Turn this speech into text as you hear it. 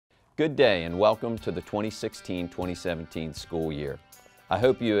Good day and welcome to the 2016-2017 school year. I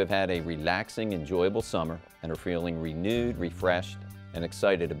hope you have had a relaxing, enjoyable summer and are feeling renewed, refreshed, and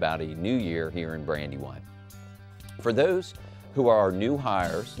excited about a new year here in Brandywine. For those who are our new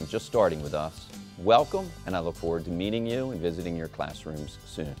hires and just starting with us, welcome, and I look forward to meeting you and visiting your classrooms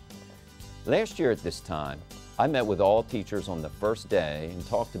soon. Last year at this time, I met with all teachers on the first day and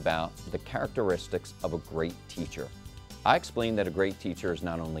talked about the characteristics of a great teacher. I explained that a great teacher is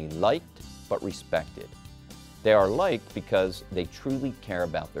not only liked, but respected. They are liked because they truly care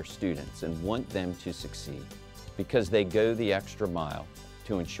about their students and want them to succeed, because they go the extra mile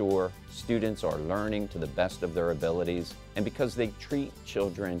to ensure students are learning to the best of their abilities, and because they treat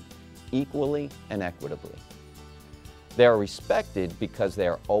children equally and equitably. They are respected because they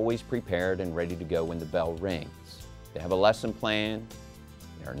are always prepared and ready to go when the bell rings. They have a lesson plan,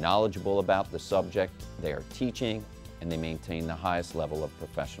 they are knowledgeable about the subject they are teaching, and they maintain the highest level of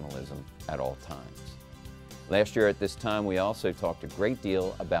professionalism at all times. Last year at this time, we also talked a great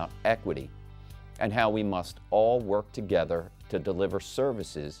deal about equity and how we must all work together to deliver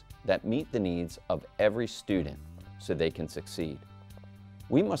services that meet the needs of every student so they can succeed.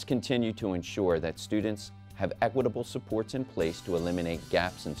 We must continue to ensure that students have equitable supports in place to eliminate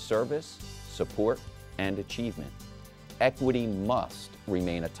gaps in service, support, and achievement. Equity must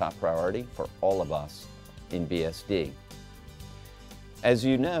remain a top priority for all of us in BSD. As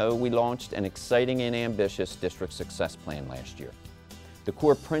you know, we launched an exciting and ambitious district success plan last year. The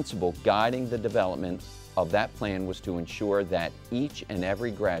core principle guiding the development of that plan was to ensure that each and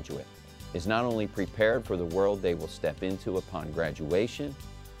every graduate is not only prepared for the world they will step into upon graduation,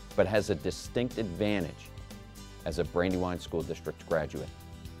 but has a distinct advantage as a Brandywine School District graduate.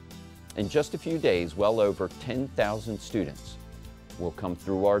 In just a few days, well over 10,000 students will come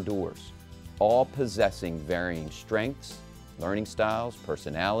through our doors, all possessing varying strengths, learning styles,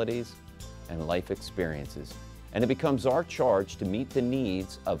 personalities, and life experiences. And it becomes our charge to meet the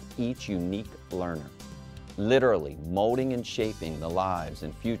needs of each unique learner, literally molding and shaping the lives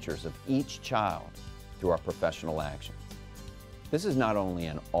and futures of each child through our professional actions. This is not only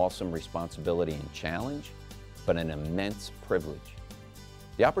an awesome responsibility and challenge, but an immense privilege.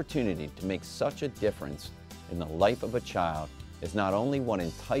 The opportunity to make such a difference in the life of a child is not only what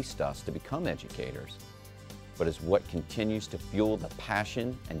enticed us to become educators, but is what continues to fuel the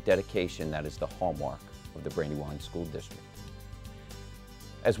passion and dedication that is the hallmark of the Brandywine School District.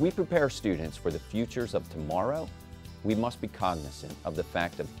 As we prepare students for the futures of tomorrow, we must be cognizant of the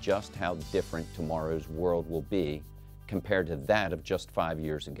fact of just how different tomorrow's world will be compared to that of just 5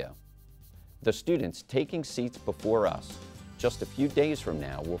 years ago. The students taking seats before us just a few days from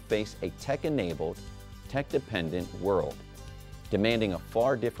now will face a tech-enabled, tech-dependent world, demanding a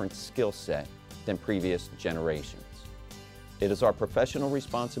far different skill set than previous generations. It is our professional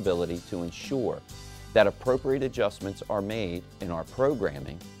responsibility to ensure that appropriate adjustments are made in our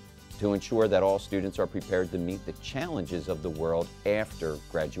programming to ensure that all students are prepared to meet the challenges of the world after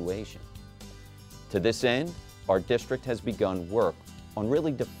graduation. To this end, our district has begun work on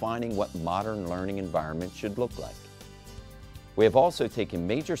really defining what modern learning environment should look like. We have also taken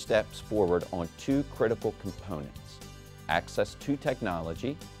major steps forward on two critical components: access to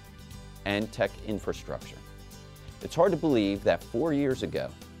technology and tech infrastructure. It's hard to believe that 4 years ago,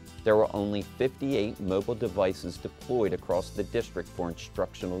 there were only 58 mobile devices deployed across the district for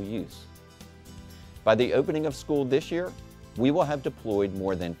instructional use. By the opening of school this year, we will have deployed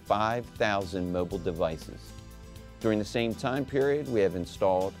more than 5,000 mobile devices. During the same time period, we have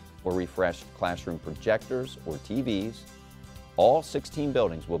installed or refreshed classroom projectors or TVs. All 16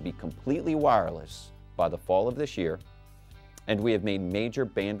 buildings will be completely wireless by the fall of this year, and we have made major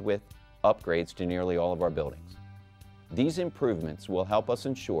bandwidth upgrades to nearly all of our buildings. These improvements will help us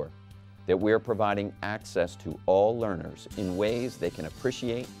ensure that we are providing access to all learners in ways they can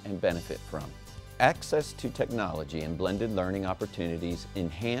appreciate and benefit from. Access to technology and blended learning opportunities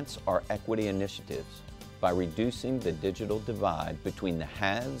enhance our equity initiatives by reducing the digital divide between the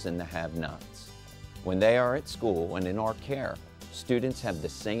haves and the have-nots. When they are at school and in our care, students have the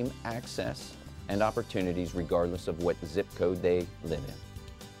same access and opportunities regardless of what zip code they live in.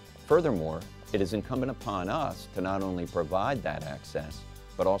 Furthermore, it is incumbent upon us to not only provide that access,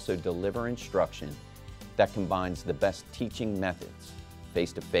 but also deliver instruction that combines the best teaching methods: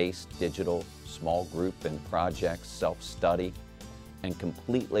 face-to-face, digital, small group and projects, self-study, and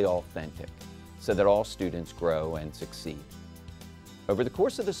completely authentic, so that all students grow and succeed. Over the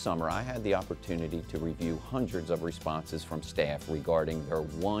course of the summer, I had the opportunity to review hundreds of responses from staff regarding their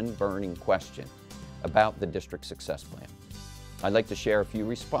one burning question about the district success plan. I'd like to share a few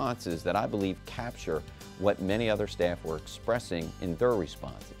responses that I believe capture what many other staff were expressing in their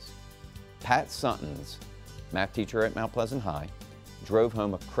responses. Pat Sutton's math teacher at Mount Pleasant High drove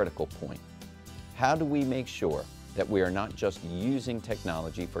home a critical point. How do we make sure that we are not just using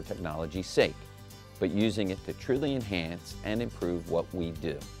technology for technology's sake, but using it to truly enhance and improve what we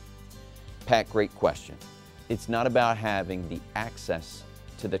do? Pat, great question. It's not about having the access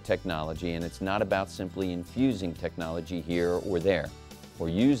to the technology, and it's not about simply infusing technology here or there, or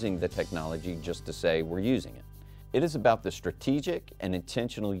using the technology just to say we're using it. It is about the strategic and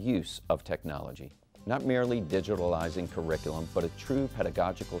intentional use of technology, not merely digitalizing curriculum, but a true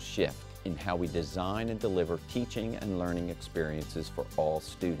pedagogical shift in how we design and deliver teaching and learning experiences for all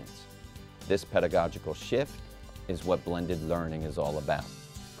students. This pedagogical shift is what blended learning is all about.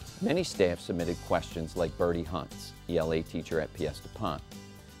 Many staff submitted questions like Bertie Hunt's, ELA teacher at PS DuPont.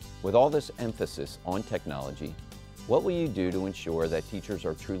 With all this emphasis on technology, what will you do to ensure that teachers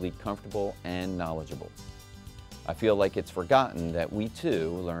are truly comfortable and knowledgeable? I feel like it's forgotten that we too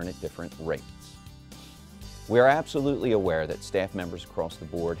learn at different rates. We are absolutely aware that staff members across the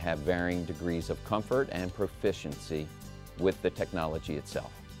board have varying degrees of comfort and proficiency with the technology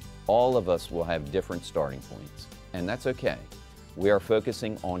itself. All of us will have different starting points, and that's okay. We are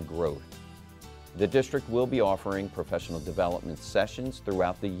focusing on growth. The district will be offering professional development sessions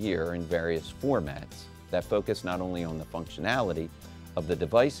throughout the year in various formats that focus not only on the functionality of the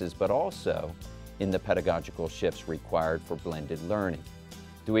devices, but also in the pedagogical shifts required for blended learning.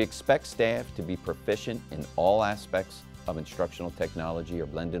 Do we expect staff to be proficient in all aspects of instructional technology or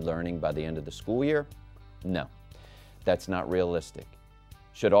blended learning by the end of the school year? No, that's not realistic.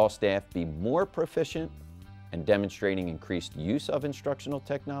 Should all staff be more proficient and demonstrating increased use of instructional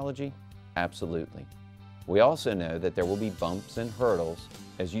technology? Absolutely. We also know that there will be bumps and hurdles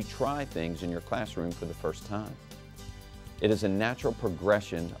as you try things in your classroom for the first time. It is a natural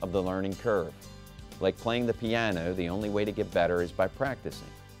progression of the learning curve. Like playing the piano, the only way to get better is by practicing.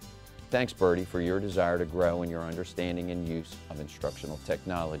 Thanks, Bertie, for your desire to grow in your understanding and use of instructional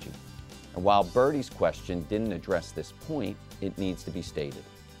technology. And while Bertie's question didn't address this point, it needs to be stated.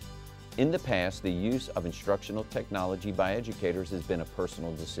 In the past, the use of instructional technology by educators has been a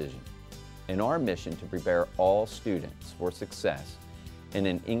personal decision. In our mission to prepare all students for success in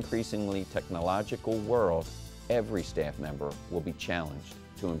an increasingly technological world, every staff member will be challenged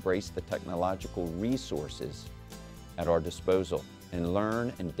to embrace the technological resources at our disposal and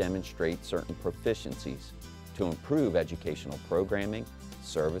learn and demonstrate certain proficiencies to improve educational programming,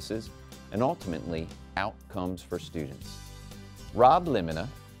 services, and ultimately outcomes for students. Rob Limina,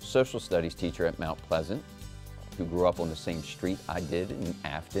 social studies teacher at Mount Pleasant, who grew up on the same street I did in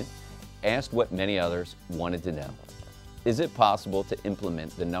Afton, asked what many others wanted to know. Is it possible to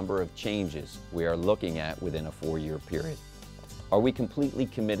implement the number of changes we are looking at within a 4-year period? Are we completely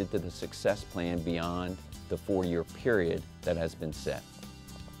committed to the success plan beyond the 4-year period that has been set?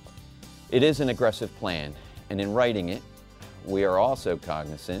 It is an aggressive plan, and in writing it, we are also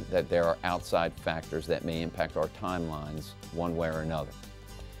cognizant that there are outside factors that may impact our timelines one way or another.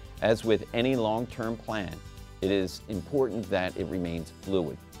 As with any long-term plan, it is important that it remains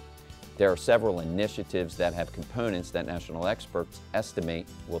fluid. There are several initiatives that have components that national experts estimate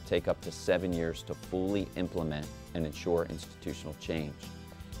will take up to 7 years to fully implement and ensure institutional change.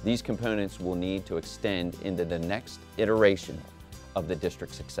 These components will need to extend into the next iteration of the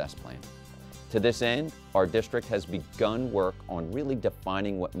district success plan. To this end, our district has begun work on really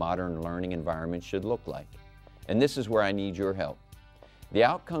defining what modern learning environments should look like. And this is where I need your help. The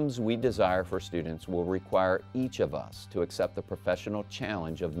outcomes we desire for students will require each of us to accept the professional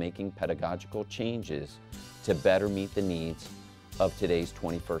challenge of making pedagogical changes to better meet the needs of today's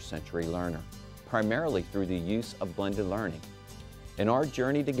 21st century learner, primarily through the use of blended learning. In our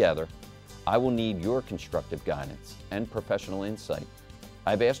journey together, I will need your constructive guidance and professional insight.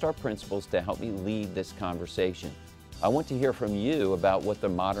 I've asked our principals to help me lead this conversation. I want to hear from you about what the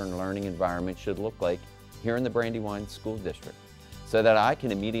modern learning environment should look like here in the Brandywine School District, so that I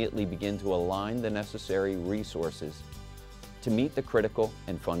can immediately begin to align the necessary resources to meet the critical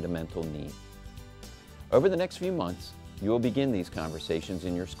and fundamental need. Over the next few months, you will begin these conversations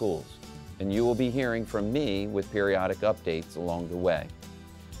in your schools, and you will be hearing from me with periodic updates along the way.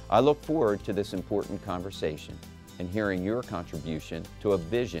 I look forward to this important conversation and hearing your contribution to a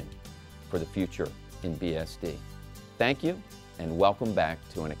vision for the future in BSD. Thank you, and welcome back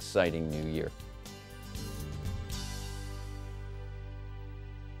to an exciting new year.